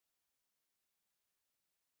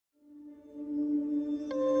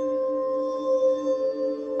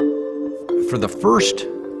For the first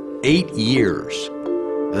 8 years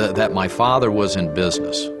that my father was in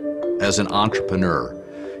business as an entrepreneur,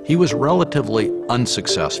 he was relatively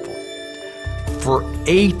unsuccessful. For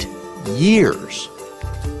 8 years.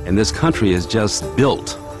 And this country is just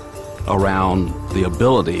built around the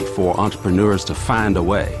ability for entrepreneurs to find a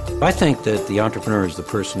way. I think that the entrepreneur is the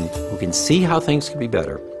person who can see how things can be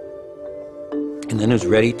better and then is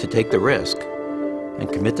ready to take the risk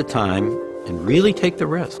and commit the time and really take the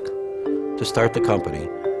risk to start the company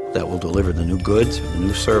that will deliver the new goods and the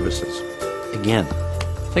new services. Again,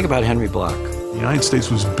 think about Henry Bloch. The United States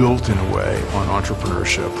was built in a way on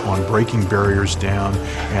entrepreneurship, on breaking barriers down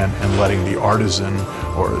and letting the artisan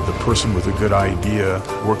or the person with a good idea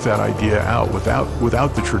work that idea out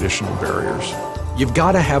without the traditional barriers. You've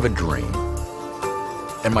got to have a dream,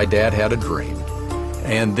 and my dad had a dream,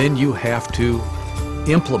 and then you have to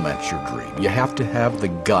implement your dream. You have to have the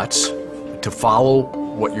guts to follow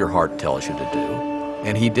what your heart tells you to do,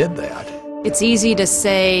 and he did that. It's easy to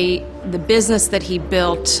say the business that he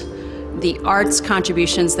built, the arts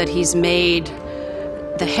contributions that he's made,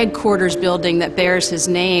 the headquarters building that bears his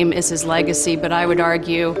name is his legacy, but I would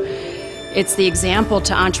argue it's the example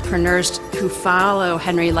to entrepreneurs who follow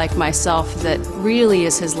Henry like myself that really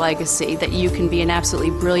is his legacy, that you can be an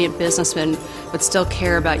absolutely brilliant businessman but still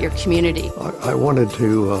care about your community. I wanted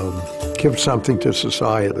to give something to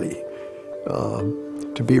society,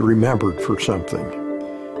 to be remembered for something,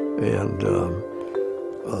 and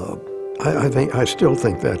I still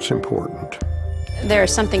think that's important.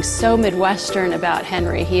 There's something so Midwestern about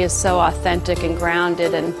Henry. He is so authentic and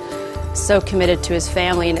grounded and so committed to his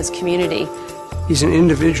family and his community. He's an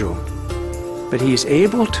individual, but he's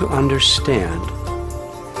able to understand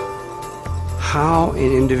how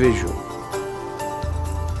an individual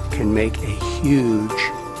can make a huge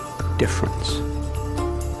difference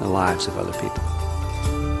in the lives of other people.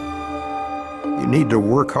 You need to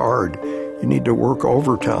work hard. You need to work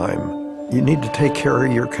overtime. You need to take care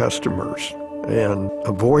of your customers and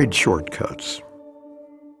avoid shortcuts.